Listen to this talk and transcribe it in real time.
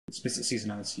explicit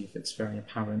seasonality if it's very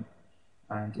apparent,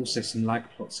 and also some lag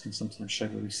plots can sometimes show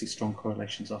where we see strong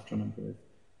correlations after a number of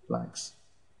lags,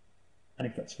 and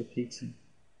if that's repeating.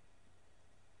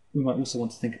 We might also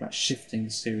want to think about shifting the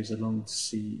series along to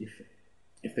see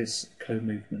if there's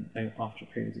co-movement after a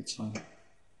period of time.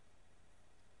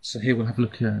 So here we'll have a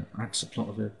look at a plot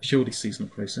of a purely seasonal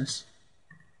process.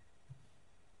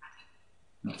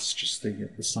 That's just the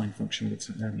sine function we looked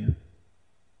at earlier.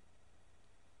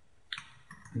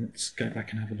 And let's go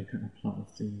back and have a look at a plot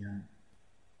of the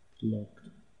logged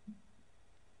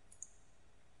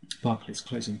Barclays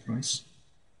closing price.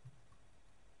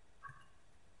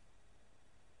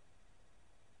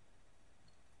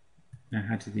 Now,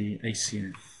 how do the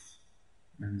ACF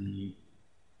and the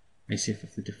ACF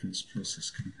of the difference process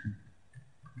compare?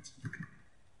 Let's look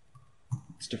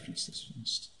at differences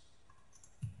first.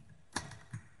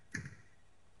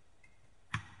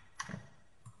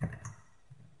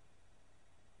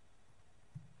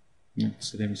 Yeah,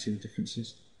 so there we see the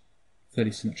differences.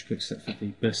 Fairly symmetrical except for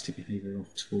the bursty behaviour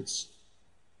off towards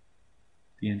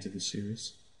the end of the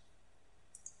series.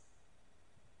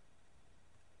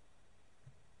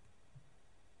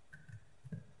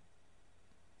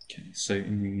 Okay, so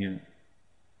in the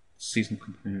seasonal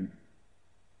component,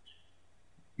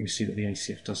 we see that the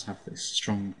ACF does have this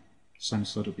strong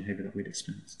sinusoidal behaviour that we'd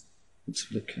expect.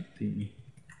 Let's look at the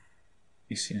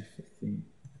ACF of the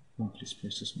Barclays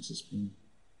process once it's been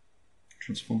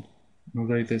transformed. And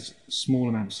although there's a small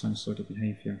amount of sinusoidal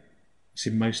behaviour, you see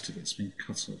most of it's been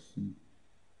cut off. And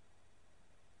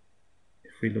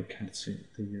if we look at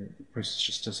it, the process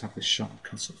just does have this sharp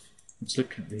cut off. Let's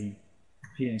look at the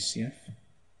PACF.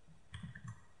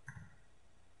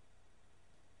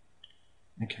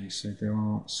 Okay, so there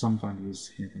are some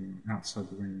values here that are outside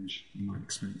the range you might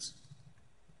expect.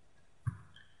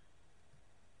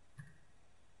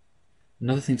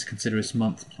 Another thing to consider is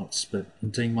month plots, but in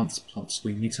doing month plots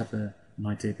we need to have an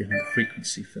idea behind the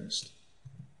frequency first.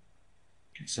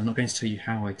 Okay, so I'm not going to tell you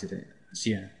how I did it as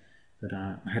yet, but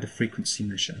I had a frequency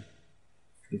measure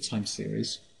for the time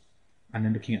series, and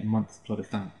then looking at a month plot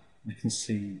of that, I can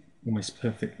see almost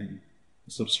perfectly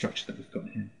the sort of structure that we've got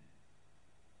here.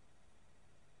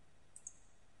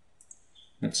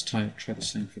 Let's try the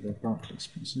same for the Barclays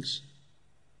process.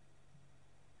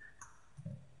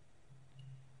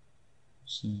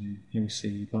 So here we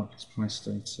see Barclays price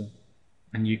data,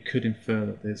 and you could infer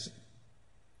that there's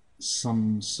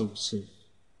some sort of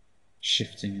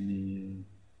shifting in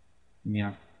the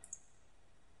average.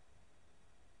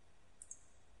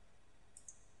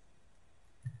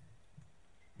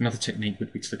 Another technique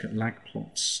would be to look at lag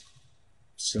plots.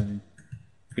 So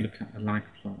if we look at a lag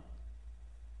plot,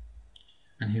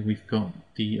 and here we've got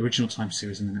the original time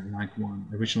series and then at lag 1,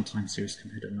 original time series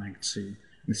compared to lag 2. And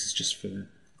this is just for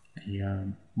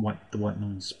the white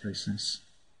noise process.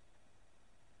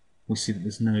 We see that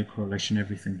there's no correlation,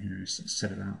 everything here is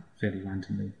set out fairly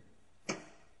randomly.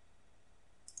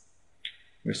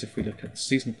 Whereas if we look at the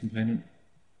seasonal component,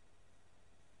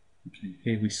 okay,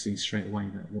 here we see straight away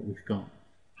that what we've got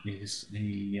is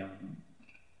a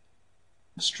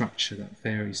structure that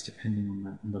varies depending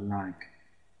on the lag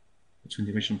between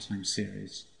the original time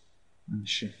series and the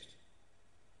shift.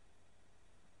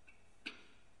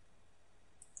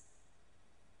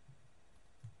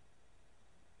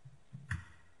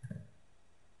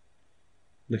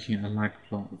 Looking at a lag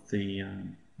plot of the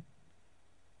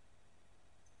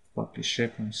Barclays share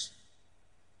price,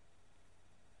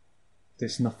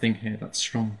 there's nothing here that's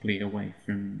strongly away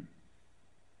from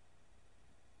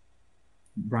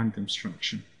random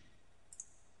structure.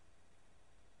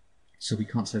 So we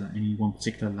can't say that any one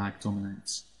particular lag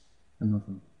dominates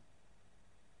another.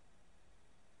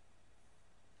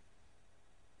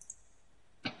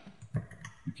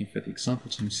 Looking for the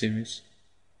example time series.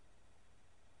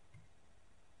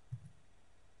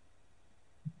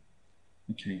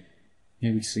 Okay,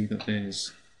 here we see that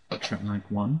there's structure at lag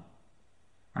 1.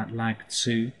 At lag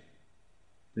 2,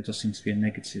 there does seem to be a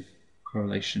negative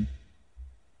correlation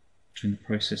between the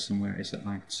process and where it is at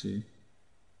lag 2.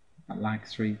 At lag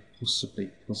 3,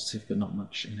 possibly positive, but not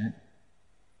much in it.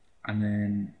 And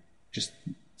then just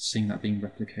seeing that being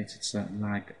replicated, so at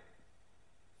lag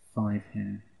 5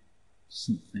 here,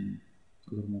 something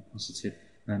a little more positive,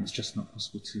 then it's just not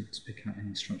possible to pick out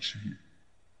any structure here.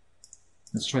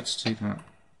 Let's try to do that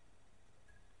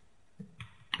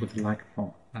with the lag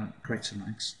plot at greater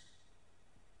lags.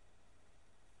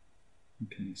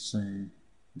 Okay, so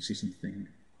we see something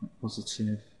quite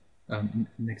positive,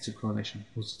 negative correlation,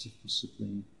 positive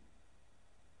possibly,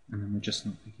 and then we're just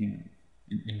not picking up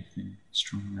in anything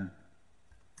strong there.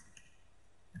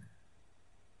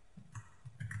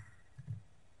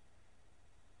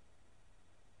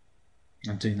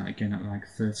 I'm doing that again at lag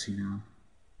 30 now.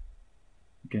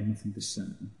 Again, nothing for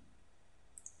certain.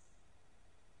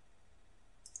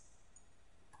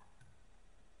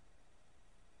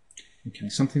 Okay,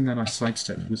 something that I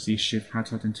sidestepped was the issue of how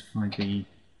to identify the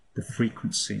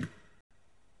frequency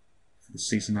for the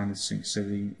seasonality. So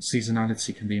the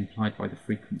seasonality can be implied by the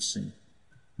frequency,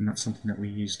 and that's something that we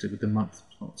used with the month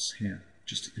plots here,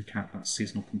 just to pick out that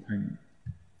seasonal component.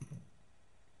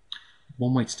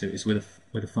 One way to do it is with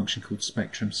a function called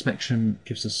spectrum. Spectrum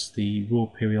gives us the raw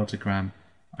periodogram,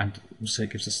 and also it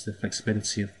gives us the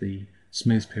flexibility of the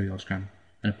smooth periodogram,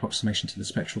 an approximation to the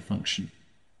spectral function,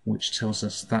 which tells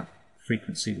us that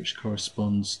frequency which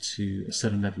corresponds to a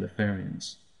certain level of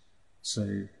variance.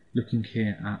 So looking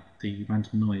here at the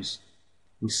random noise,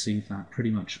 we see that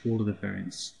pretty much all of the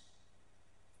variance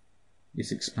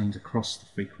is explained across the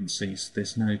frequencies.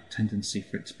 There's no tendency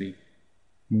for it to be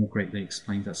more greatly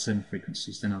explained at certain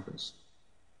frequencies than others.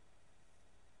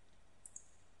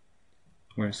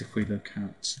 Whereas if we look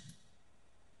at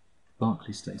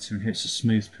Barclay's data, and here it's a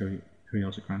smooth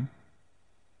periodogram,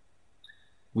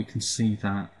 we can see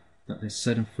that there's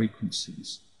certain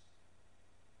frequencies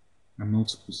and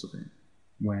multiples of it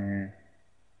where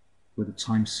the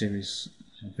time series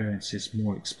variance is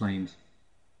more explained.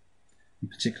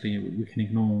 And particularly we can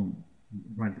ignore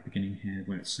right at the beginning here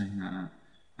where it's saying that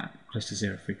at close to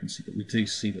zero frequency, but we do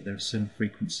see that there are certain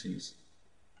frequencies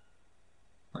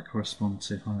that correspond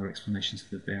to higher explanations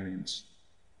of the variance.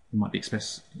 We might be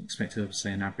expected of,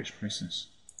 say, an average process.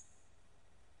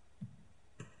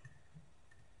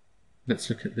 Let's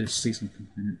look at this seasonal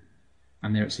component,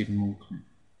 and there it's even more clear.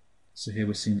 So here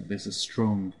we're seeing that there's a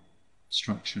strong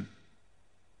structure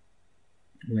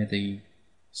where the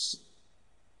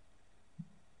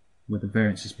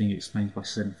variance is being explained by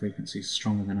certain frequencies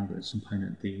stronger than others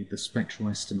component. The spectral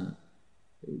estimate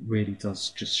really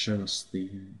does just show us the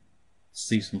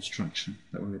seasonal structure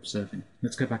that we're observing.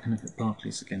 Let's go back and look at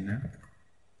Barclay's again now.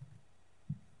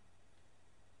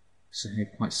 So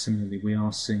here, quite similarly, we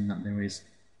are seeing that there is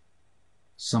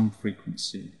some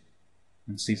frequency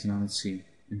and seasonality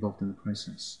involved in the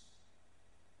process.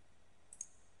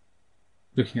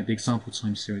 Looking at the example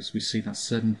time series, we see that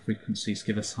certain frequencies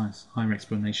give us higher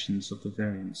explanations of the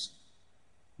variance,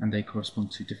 and they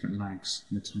correspond to different lags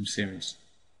in the time series.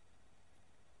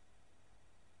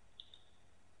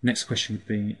 Next question would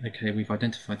be, okay, we've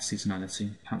identified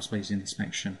seasonality, perhaps by using the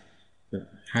spectrum, but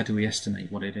how do we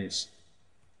estimate what it is?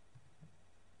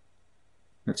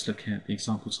 Let's look at the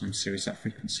example time series at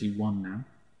frequency 1 now.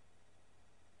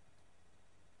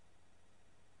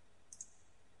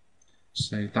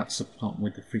 So that's a plot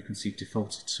with the frequency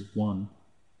defaulted to 1.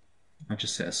 I've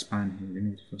just set a span here in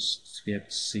order for us to be able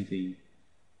to see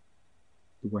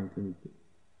the way the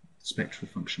spectral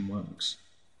function works.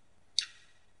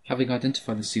 Having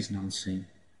identified the seasonality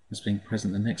as being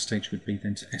present, the next stage would be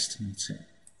then to estimate it.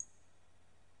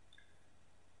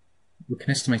 We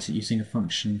can estimate it using a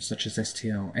function such as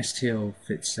STL. STL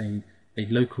fits a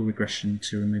local regression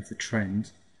to remove the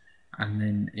trend, and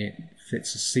then it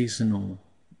fits a seasonal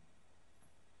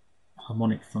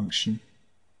harmonic function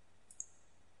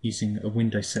using a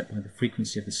window set by the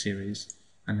frequency of the series,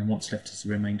 and then what's left is the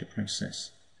remainder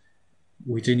process.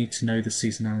 We do need to know the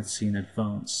seasonality in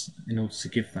advance in order to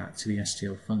give that to the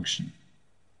STL function.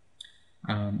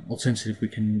 Alternatively, we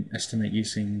can estimate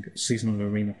using seasonal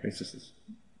arena processes.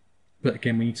 But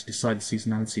again, we need to decide the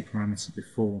seasonality parameter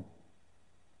before.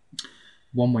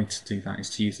 One way to do that is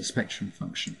to use the spectrum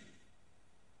function.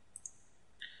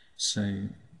 So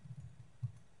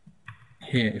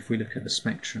here, if we look at the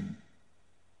spectrum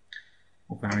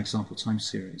of our example time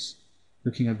series,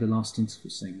 looking over the last interval,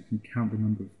 say, we can count the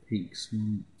number of peaks.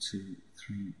 1, 2,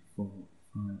 3, 4,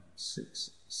 5,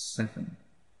 6, 7.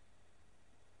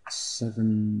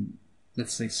 7,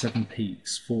 let's say 7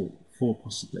 peaks, 4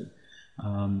 possibly,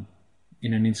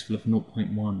 in an interval of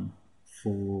 0.1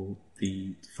 for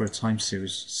a time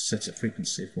series set at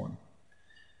frequency of 1.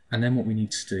 And then what we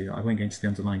need to do, I won't go into the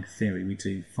underlying theory, we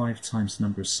do 5 times the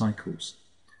number of cycles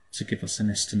to give us an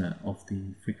estimate of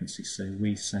the frequency. So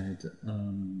we said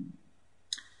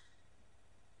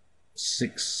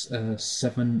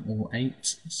 7 or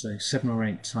 8, so 7 or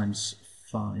 8 times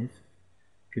 5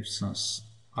 gives us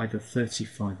either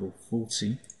 35 or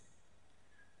 40.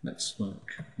 Let's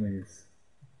work with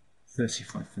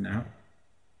 35 for now,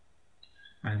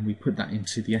 and we put that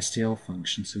into the STL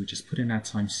function. So we just put in our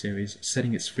time series,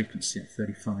 setting its frequency at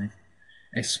 35.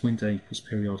 S window equals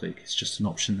periodic, it's just an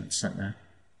option that's set there,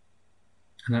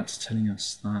 and that's telling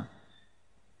us that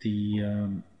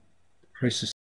the process